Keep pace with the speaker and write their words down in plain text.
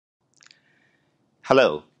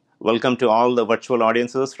Hello, welcome to all the virtual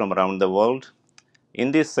audiences from around the world.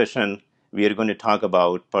 In this session, we are going to talk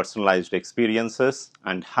about personalized experiences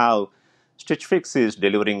and how Stitch Fix is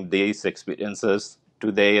delivering these experiences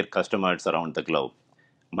to their customers around the globe.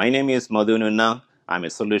 My name is Madhu Nunna. I'm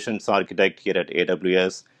a solutions architect here at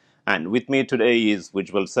AWS. And with me today is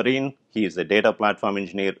Ujjwal Sareen. He is a data platform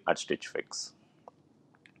engineer at Stitch Fix.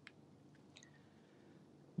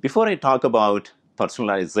 Before I talk about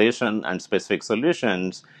personalization and specific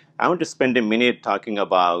solutions, I want to spend a minute talking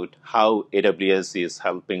about how AWS is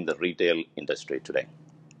helping the retail industry today.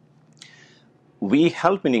 We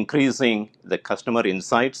help in increasing the customer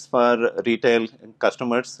insights for retail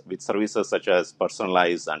customers with services such as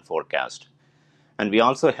personalize and forecast. And we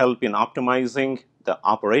also help in optimizing the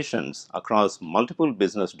operations across multiple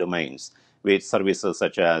business domains with services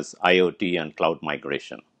such as IoT and cloud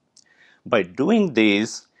migration. By doing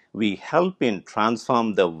this, we help in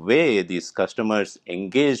transform the way these customers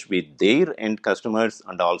engage with their end customers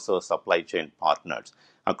and also supply chain partners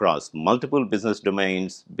across multiple business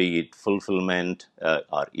domains, be it fulfillment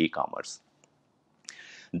or e-commerce.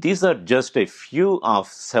 These are just a few of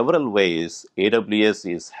several ways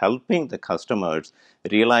AWS is helping the customers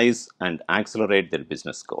realize and accelerate their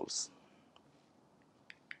business goals.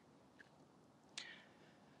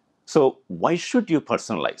 So, why should you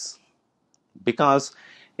personalize? Because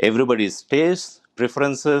everybody's tastes,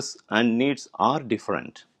 preferences, and needs are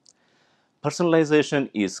different. Personalization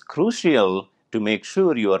is crucial to make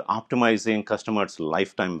sure you are optimizing customers'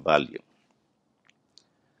 lifetime value.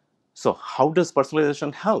 So, how does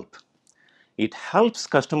personalization help? It helps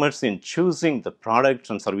customers in choosing the products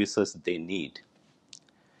and services they need.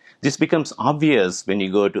 This becomes obvious when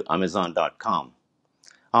you go to Amazon.com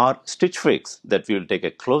or Stitch Fix that we will take a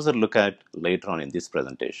closer look at later on in this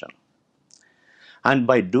presentation. And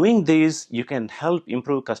by doing this, you can help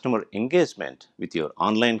improve customer engagement with your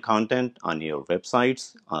online content on your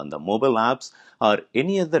websites, on the mobile apps, or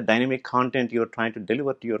any other dynamic content you're trying to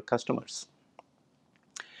deliver to your customers.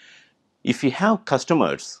 If you have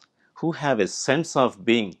customers who have a sense of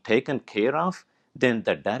being taken care of, then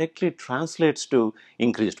that directly translates to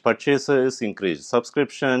increased purchases, increased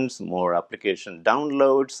subscriptions, more application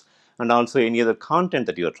downloads, and also any other content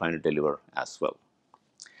that you're trying to deliver as well.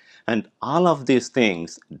 And all of these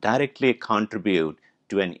things directly contribute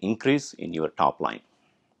to an increase in your top line.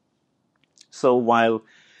 So while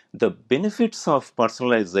the benefits of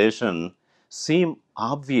personalization seem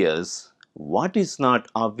obvious, what is not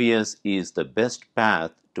obvious is the best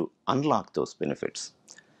path to unlock those benefits.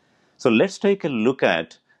 So let's take a look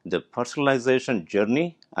at the personalization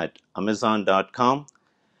journey at Amazon.com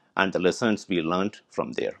and the lessons we learned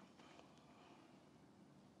from there.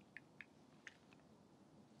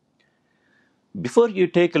 Before you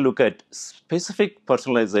take a look at specific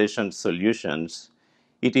personalization solutions,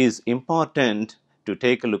 it is important to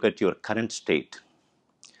take a look at your current state.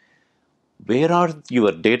 Where are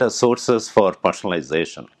your data sources for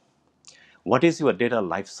personalization? What is your data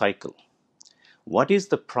life cycle? What is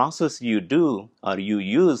the process you do or you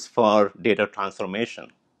use for data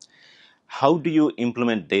transformation? How do you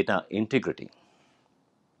implement data integrity?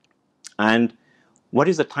 And what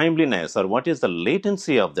is the timeliness or what is the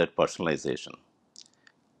latency of that personalization?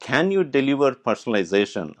 Can you deliver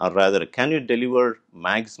personalization, or rather, can you deliver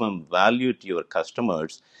maximum value to your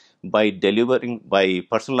customers by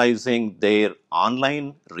personalizing their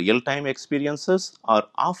online real-time experiences or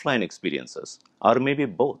offline experiences, or maybe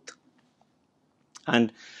both?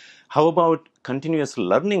 And how about continuous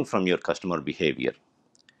learning from your customer behavior?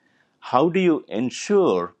 How do you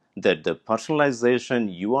ensure that the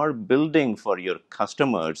personalization you are building for your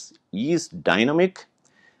customers is dynamic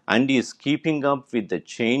and is keeping up with the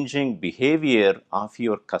changing behavior of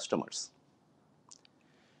your customers?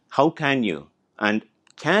 How can you and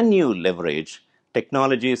can you leverage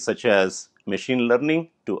technologies such as machine learning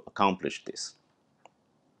to accomplish this?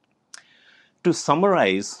 To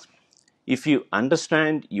summarize, if you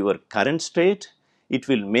understand your current state, it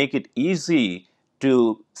will make it easy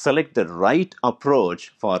to select the right approach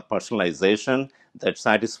for personalization that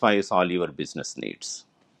satisfies all your business needs.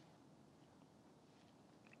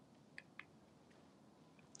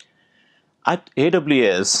 At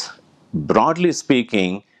AWS, broadly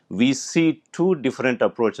speaking, we see two different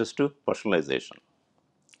approaches to personalization.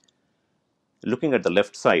 Looking at the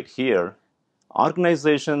left side here,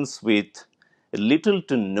 organizations with little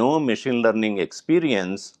to no machine learning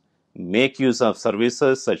experience make use of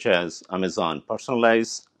services such as Amazon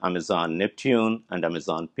Personalize, Amazon Neptune, and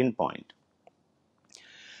Amazon Pinpoint.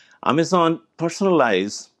 Amazon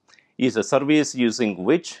Personalize is a service using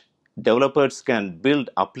which developers can build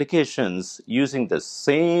applications using the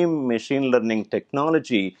same machine learning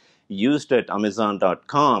technology used at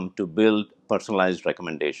Amazon.com to build personalized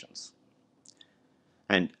recommendations.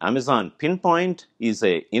 And Amazon Pinpoint is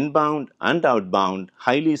a inbound and outbound,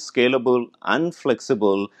 highly scalable and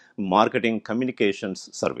flexible marketing communications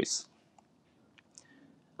service.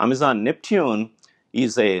 Amazon Neptune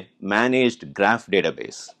is a managed graph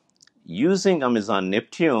database. Using Amazon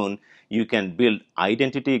Neptune, you can build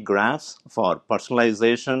identity graphs for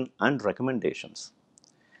personalization and recommendations.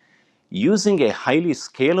 Using a highly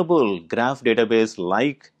scalable graph database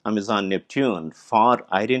like Amazon Neptune for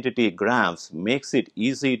identity graphs makes it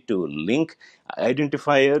easy to link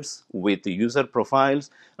identifiers with user profiles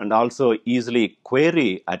and also easily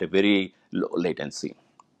query at a very low latency.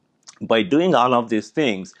 By doing all of these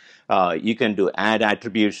things, you can do ad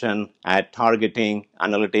attribution, ad targeting,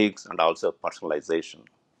 analytics, and also personalization.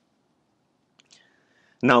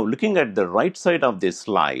 Now, looking at the right side of this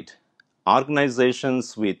slide,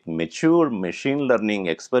 organizations with mature machine learning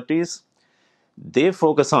expertise, they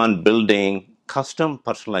focus on building custom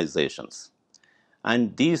personalizations.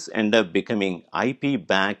 And these end up becoming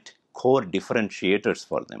IP-backed core differentiators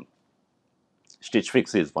for them. Stitch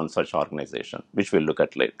Fix is one such organization, which we'll look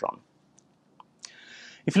at later on.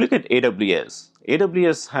 If you look at AWS,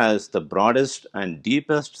 AWS has the broadest and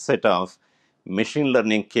deepest set of machine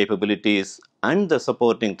learning capabilities and the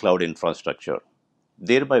supporting cloud infrastructure,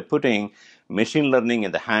 thereby putting machine learning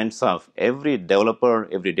in the hands of every developer,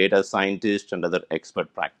 every data scientist, and other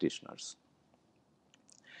expert practitioners.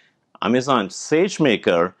 Amazon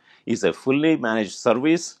SageMaker is a fully managed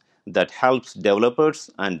service that helps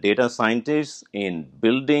developers and data scientists in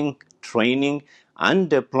building, training, and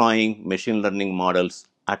deploying machine learning models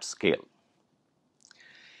at scale.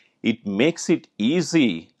 It makes it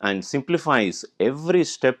easy and simplifies every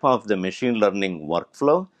step of the machine learning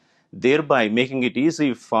workflow, thereby making it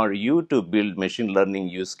easy for you to build machine learning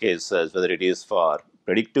use cases, whether it is for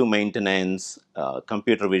predictive maintenance,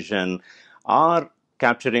 computer vision, or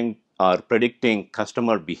capturing or predicting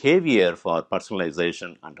customer behavior for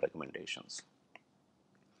personalization and recommendations.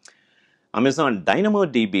 Amazon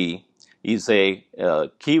DynamoDB is a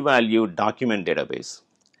key value document database,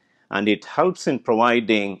 and it helps in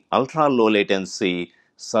providing ultra low latency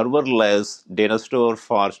serverless data store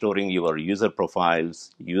for storing your user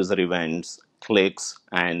profiles, user events, clicks,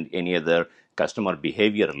 and any other customer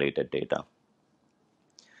behavior related data.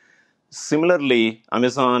 Similarly,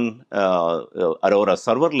 Amazon Aurora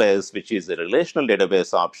Serverless, which is a relational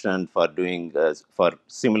database option for doing for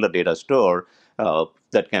similar data store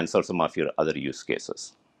that can serve some of your other use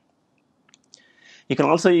cases. You can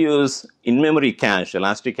also use in-memory cache,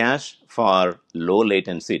 Elastic Cache, for low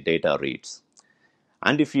latency data reads.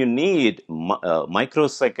 And if you need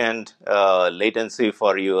microsecond latency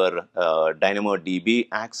for your DynamoDB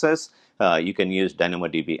access, you can use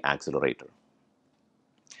DynamoDB Accelerator.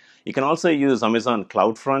 You can also use Amazon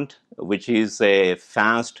CloudFront, which is a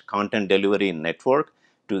fast content delivery network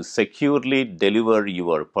to securely deliver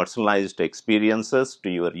your personalized experiences to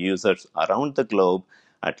your users around the globe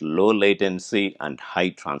at low latency and high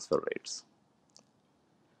transfer rates.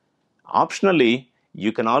 Optionally,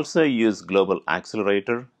 you can also use Global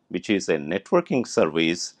Accelerator, which is a networking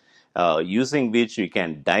service using which you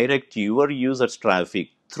can direct your users' traffic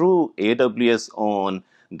through AWS own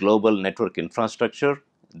global network infrastructure,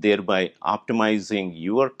 thereby optimizing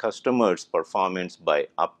your customers' performance by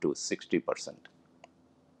up to 60%.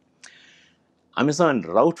 Amazon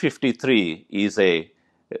Route 53 is a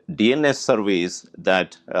DNS service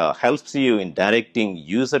that helps you in directing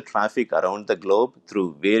user traffic around the globe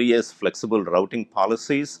through various flexible routing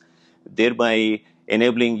policies, thereby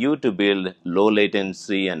enabling you to build low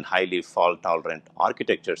latency and highly fault tolerant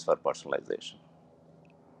architectures for personalization.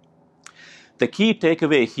 The key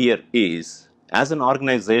takeaway here is, as an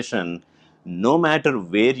organization, no matter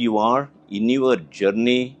where you are in your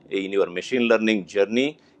journey, in your machine learning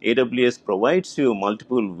journey, AWS provides you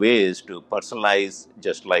multiple ways to personalize,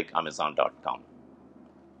 just like Amazon.com.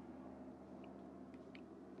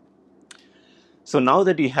 So now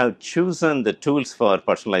that you have chosen the tools for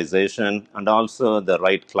personalization and also the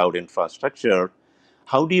right cloud infrastructure,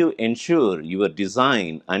 how do you ensure your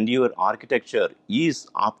design and your architecture is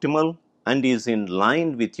optimal and is in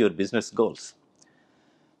line with your business goals?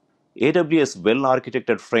 AWS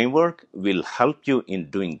well-architected framework will help you in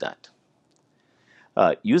doing that.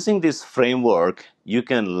 Using this framework, you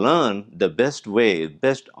can learn the best way,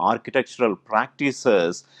 best architectural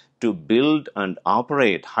practices to build and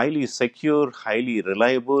operate highly secure, highly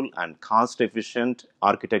reliable, and cost-efficient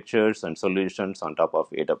architectures and solutions on top of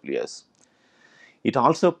AWS. It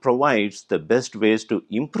also provides the best ways to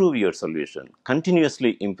improve your solution,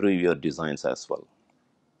 continuously improve your designs as well.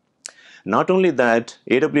 Not only that,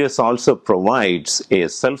 AWS also provides a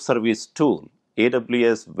self-service tool,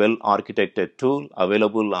 AWS well-architected tool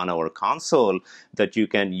available on our console that you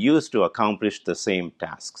can use to accomplish the same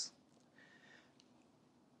tasks.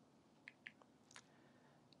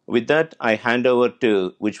 With that, I hand over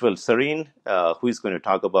to Ujjwal Sareen, who is going to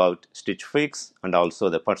talk about Stitch Fix and also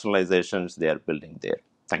the personalizations they are building there.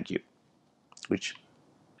 Thank you. Ujj.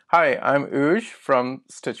 Hi, I'm Uj from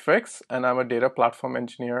Stitch Fix, and I'm a data platform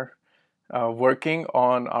engineer working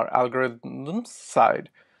on our algorithms side.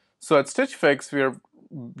 So at Stitch Fix, we are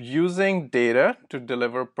using data to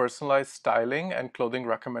deliver personalized styling and clothing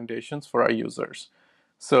recommendations for our users.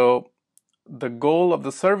 So the goal of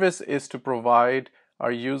the service is to provide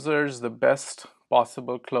our users the best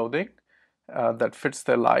possible clothing that fits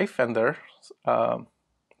their life and their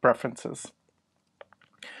preferences.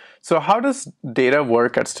 So how does data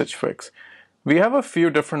work at Stitch Fix? We have a few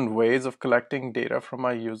different ways of collecting data from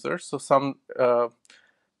our users. So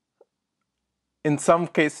in some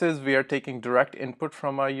cases, we are taking direct input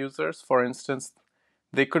from our users. For instance,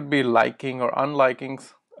 they could be liking or unliking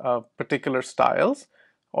particular styles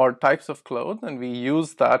or types of clothes, and we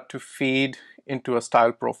use that to feed into a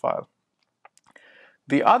style profile.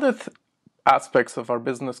 The other aspects of our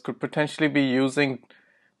business could potentially be using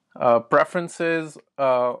preferences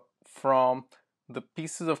from the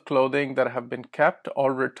pieces of clothing that have been kept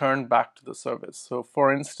or returned back to the service. So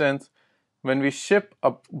for instance, when we ship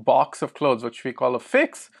a box of clothes, which we call a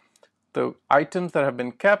fix, the items that have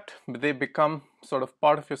been kept, they become sort of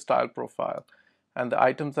part of your style profile. And the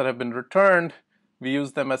items that have been returned, we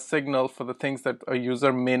use them as signal for the things that a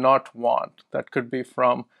user may not want. That could be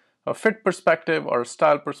from a fit perspective or a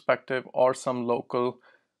style perspective or some local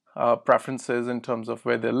preferences in terms of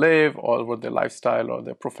where they live or what their lifestyle or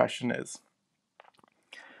their profession is.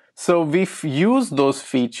 So we've used those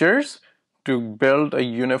features to build a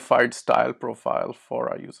unified style profile for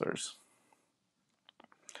our users.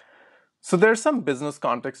 So there's some business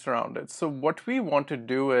context around it. So what we want to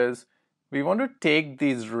do is we want to take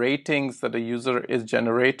these ratings that a user is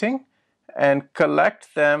generating and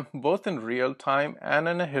collect them both in real time and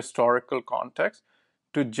in a historical context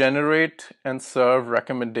to generate and serve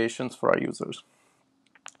recommendations for our users.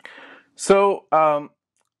 So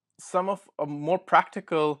some of more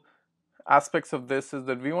practical aspects of this is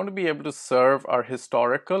that we want to be able to serve our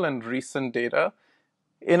historical and recent data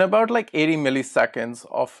in about like 80 milliseconds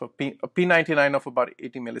of a P99 of about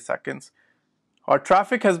 80 milliseconds. Our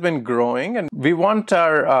traffic has been growing and we want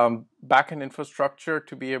our backend infrastructure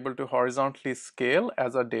to be able to horizontally scale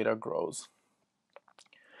as our data grows.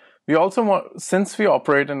 We also want, since we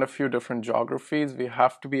operate in a few different geographies, we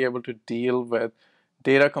have to be able to deal with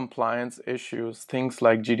data compliance issues, things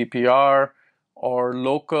like GDPR or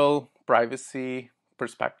local privacy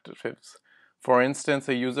perspectives. For instance,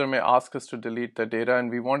 a user may ask us to delete the data and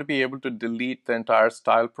we want to be able to delete the entire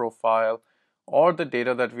style profile or the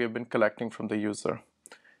data that we have been collecting from the user.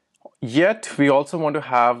 Yet, we also want to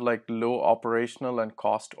have like low operational and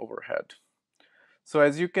cost overhead. So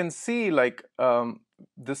as you can see,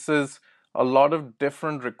 this is a lot of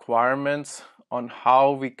different requirements on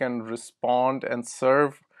how we can respond and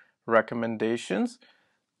serve recommendations,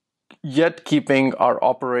 yet keeping our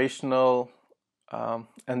operational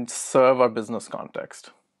and serve our business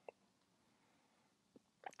context.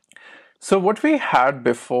 So what we had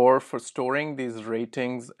before for storing these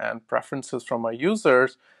ratings and preferences from our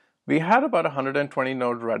users, we had about 120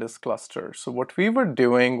 node Redis cluster. So what we were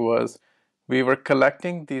doing was we were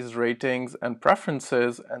collecting these ratings and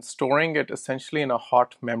preferences and storing it essentially in a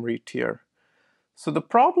hot memory tier. So the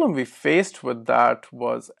problem we faced with that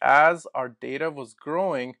was as our data was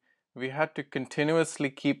growing, we had to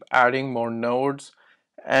continuously keep adding more nodes,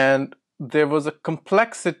 and there was a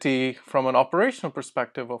complexity from an operational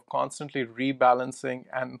perspective of constantly rebalancing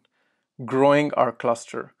and growing our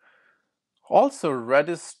cluster. Also,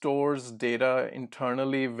 Redis stores data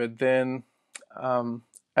internally within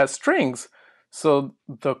as strings, so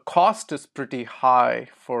the cost is pretty high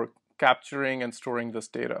for capturing and storing this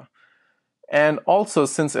data. And also,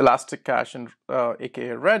 since Elastic Cache and aka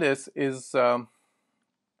Redis is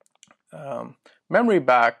memory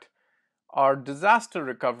backed, our disaster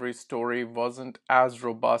recovery story wasn't as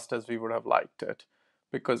robust as we would have liked it.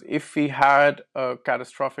 Because if we had a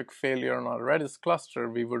catastrophic failure on our Redis cluster,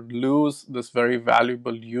 we would lose this very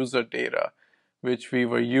valuable user data, which we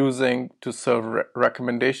were using to serve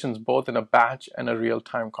recommendations both in a batch and a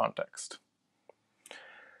real-time context.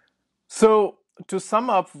 So to sum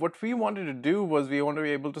up, what we wanted to do was we want to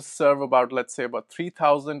be able to serve about, let's say, about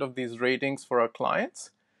 3,000 of these ratings for our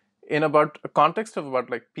clients in about a context of about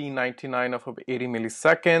like P99 of about 80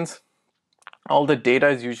 milliseconds. All the data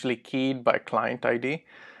is usually keyed by client ID.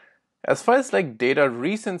 As far as like data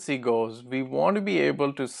recency goes, we want to be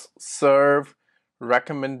able to serve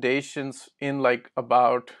recommendations in like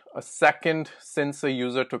about a second since a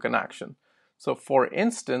user took an action. So for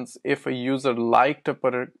instance, if a user liked a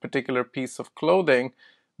particular piece of clothing,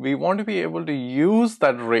 we want to be able to use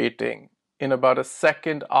that rating in about a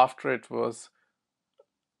second after it was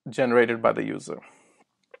generated by the user.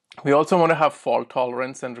 We also want to have fault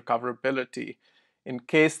tolerance and recoverability in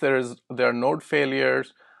case there are node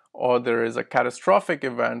failures or there is a catastrophic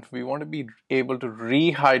event. We want to be able to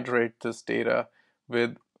rehydrate this data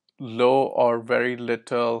with low or very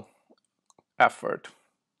little effort.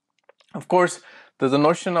 Of course, there's a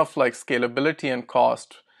notion of like scalability and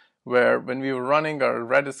cost, where when we were running our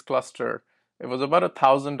Redis cluster, it was about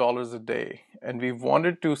 $1,000 a day, and we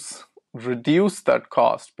wanted to reduce that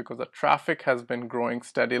cost because the traffic has been growing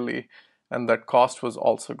steadily and that cost was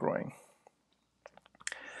also growing.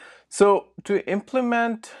 So to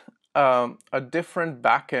implement a different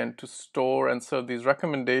backend to store and serve these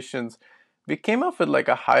recommendations, we came up with like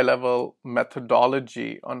a high-level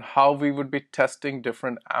methodology on how we would be testing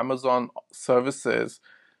different Amazon services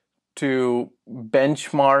to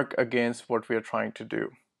benchmark against what we are trying to do.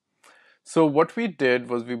 So what we did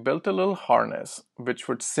was we built a little harness which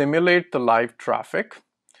would simulate the live traffic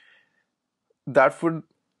that would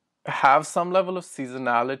have some level of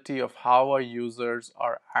seasonality of how our users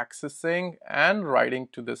are accessing and writing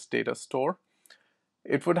to this data store.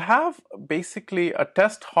 It would have basically a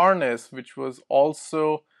test harness which was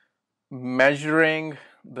also measuring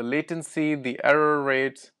the latency, the error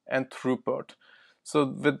rates, and throughput. So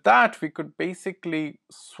with that, we could basically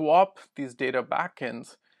swap these data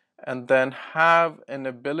backends and then have an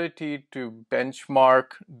ability to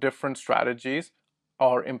benchmark different strategies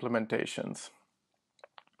or implementations.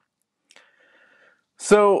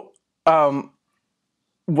 So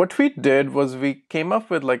what we did was we came up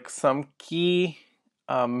with like some key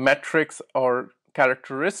metrics or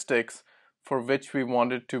characteristics for which we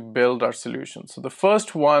wanted to build our solution. So the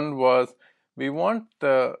first one was we want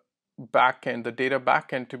the backend, the data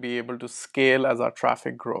backend, to be able to scale as our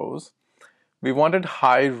traffic grows. We wanted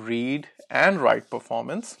high read and write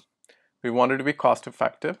performance. We wanted to be cost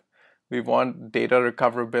effective. We want data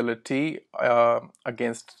recoverability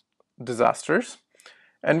against disasters.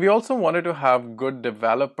 And we also wanted to have good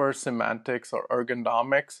developer semantics or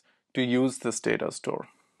ergonomics to use this data store.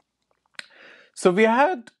 So we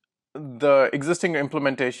had the existing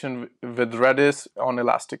implementation with Redis on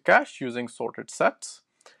Elastic Cache using sorted sets.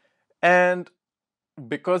 And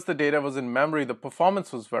because the data was in memory, the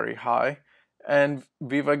performance was very high. And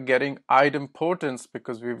we were getting idempotent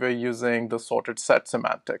because we were using the sorted set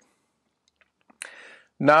semantic.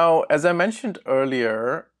 Now, as I mentioned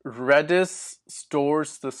earlier, Redis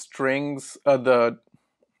stores the strings, the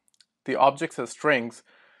objects as strings,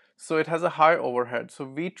 so it has a high overhead. So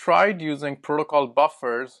we tried using protocol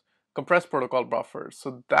buffers, compressed protocol buffers.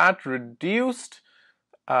 So that reduced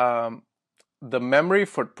the memory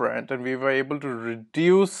footprint, and we were able to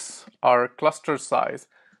reduce our cluster size,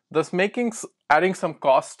 thus adding some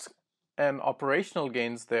cost and operational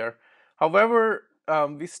gains there. However,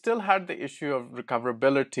 we still had the issue of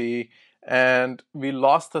recoverability, and we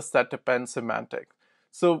lost the set append semantic.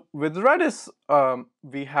 So with Redis,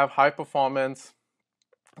 we have high performance.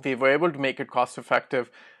 We were able to make it cost effective,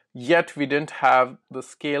 yet we didn't have the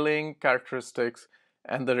scaling characteristics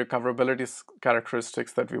and the recoverability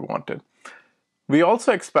characteristics that we wanted. We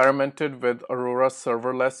also experimented with Aurora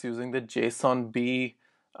serverless using the JSON-B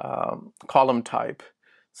column type.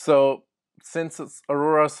 So since it's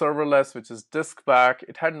Aurora serverless, which is disk back,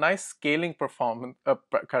 it had nice scaling performance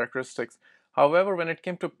characteristics. However, when it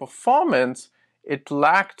came to performance, it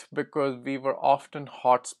lacked because we were often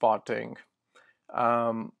hotspotting.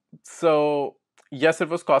 So yes, it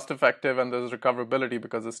was cost effective and there's recoverability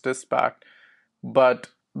because it's disk back, but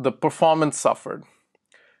the performance suffered.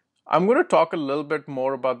 I'm going to talk a little bit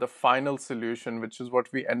more about the final solution, which is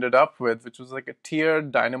what we ended up with, which was like a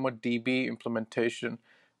tiered DynamoDB implementation,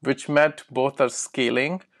 which met both our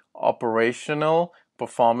scaling, operational,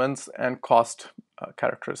 performance, and cost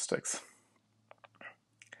characteristics.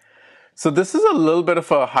 So this is a little bit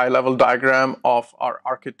of a high-level diagram of our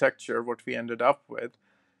architecture, what we ended up with.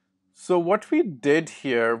 So what we did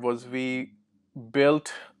here was we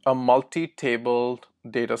built a multi-table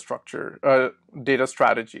data structure, data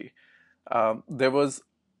strategy. There was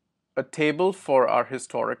a table for our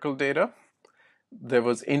historical data. there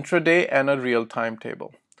was intraday and a real-time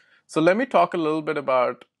table. So let me talk a little bit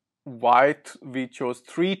about why we chose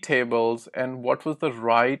 3 tables and what was the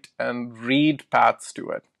write and read paths to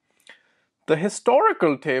it. The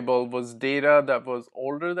historical table was data that was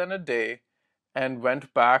older than a day and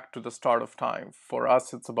went back to the start of time. For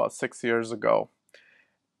us, it's about 6 years ago.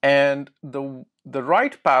 And the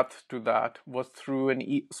write path to that was through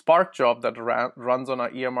an Spark job that runs on our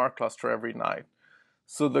EMR cluster every night.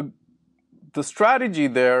 So the strategy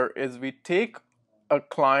there is we take a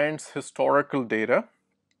client's historical data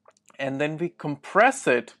and then we compress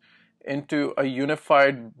it into a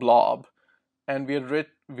unified blob, and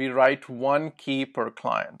we write one key per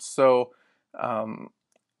client. So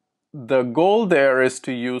the goal there is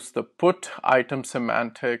to use the put item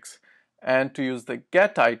semantics and to use the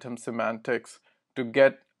get item semantics to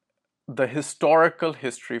get the historical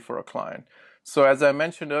history for a client. So as I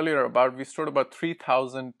mentioned earlier, we stored about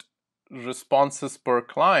 3,000 responses per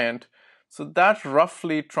client. So that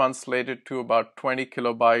roughly translated to about 20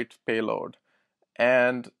 kilobyte payload.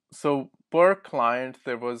 And so per client,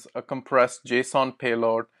 there was a compressed JSON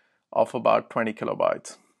payload of about 20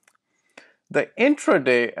 kilobytes. The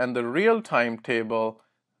intraday and the real-time table,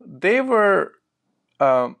 they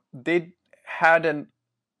had an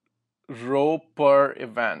row per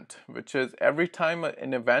event, which is every time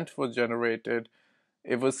an event was generated,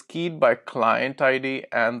 it was keyed by client ID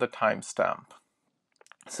and the timestamp.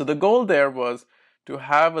 So the goal there was to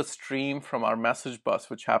have a stream from our message bus,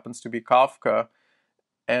 which happens to be Kafka,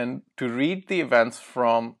 and to read the events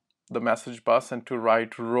from the message bus and to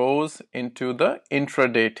write rows into the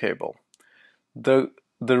intraday table. The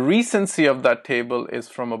recency of that table is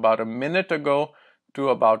from about a minute ago to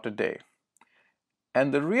about a day.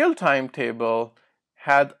 And the real-time table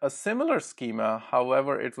had a similar schema,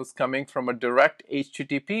 however, it was coming from a direct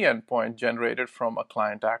HTTP endpoint generated from a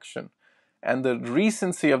client action. And the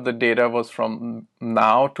recency of the data was from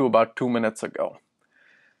now to about 2 minutes ago.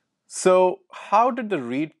 So how did the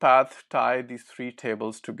read path tie these 3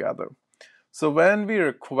 tables together? So when we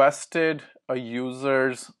requested a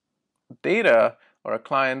user's data or a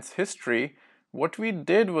client's history, what we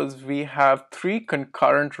did was we have 3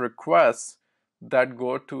 concurrent requests that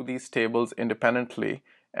go to these tables independently,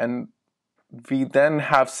 and we then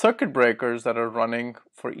have circuit breakers that are running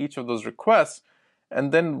for each of those requests.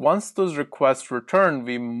 And then once those requests return,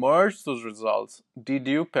 we merge those results,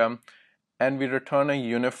 dedupe them, and we return a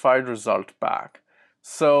unified result back.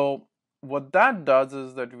 So what that does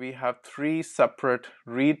is that we have 3 separate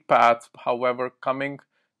read paths, however, coming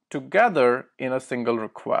together in a single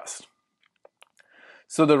request.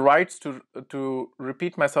 So the writes, to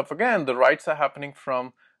repeat myself again, the writes are happening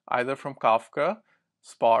from either from Kafka,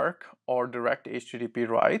 Spark, or direct HTTP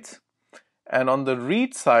writes. And on the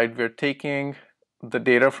read side, we're taking the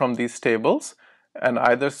data from these tables and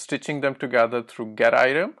either stitching them together through get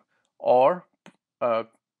item or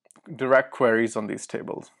direct queries on these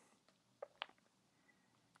tables.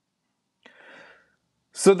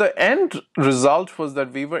 So the end result was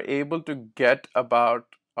that we were able to get about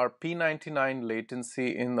our P99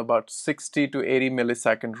 latency in about 60 to 80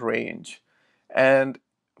 millisecond range. And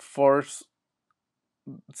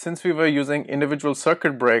since we were using individual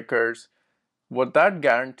circuit breakers, what that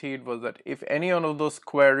guaranteed was that if any one of those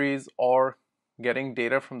queries or getting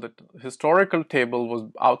data from the historical table was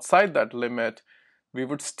outside that limit, we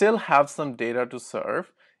would still have some data to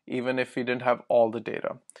serve, even if we didn't have all the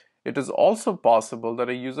data. It is also possible that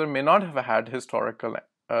a user may not have had historical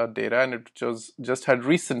data and it just had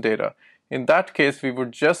recent data. In that case, we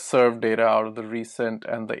would just serve data out of the recent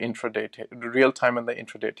and the intraday, the real time and the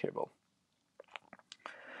intraday table.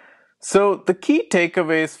 So the key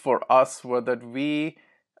takeaways for us were that we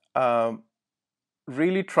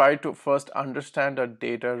really tried to first understand our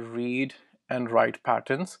data read and write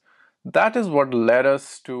patterns. That is what led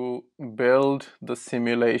us to build the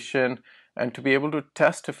simulation and to be able to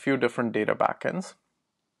test a few different data backends.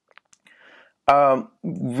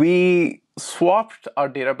 We swapped our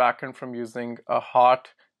data backend from using a hot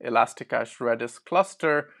Elasticache Redis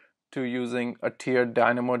cluster to using a tiered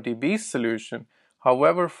DynamoDB solution.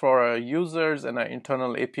 However, for our users and our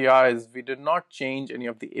internal APIs, we did not change any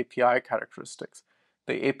of the API characteristics.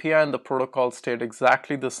 The API and the protocol stayed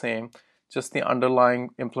exactly the same, just the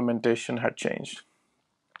underlying implementation had changed.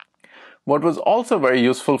 What was also very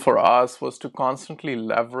useful for us was to constantly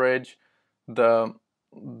leverage the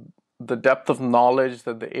depth of knowledge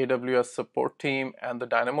that the AWS support team and the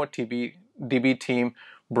DynamoDB team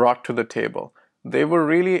brought to the table. They were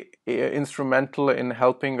really instrumental in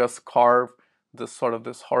helping us carve this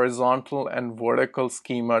horizontal and vertical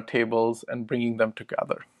schema tables and bringing them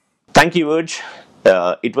together. Thank you, Urj.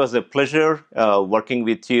 It was a pleasure working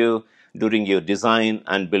with you during your design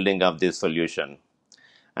and building of this solution.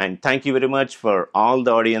 And thank you very much for all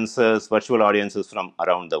the audiences, virtual audiences from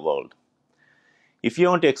around the world. If you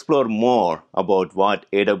want to explore more about what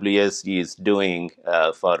AWS is doing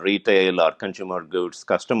for retail or consumer goods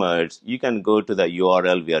customers, you can go to the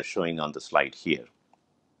URL we are showing on the slide here.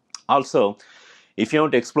 Also, if you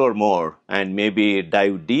want to explore more and maybe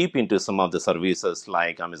dive deep into some of the services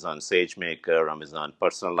like Amazon SageMaker, Amazon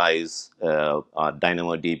Personalize, or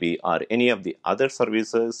DynamoDB, or any of the other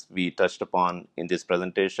services we touched upon in this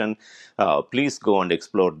presentation, please go and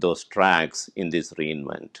explore those tracks in this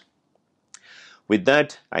reInvent. With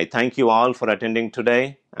that, I thank you all for attending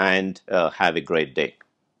today and have a great day.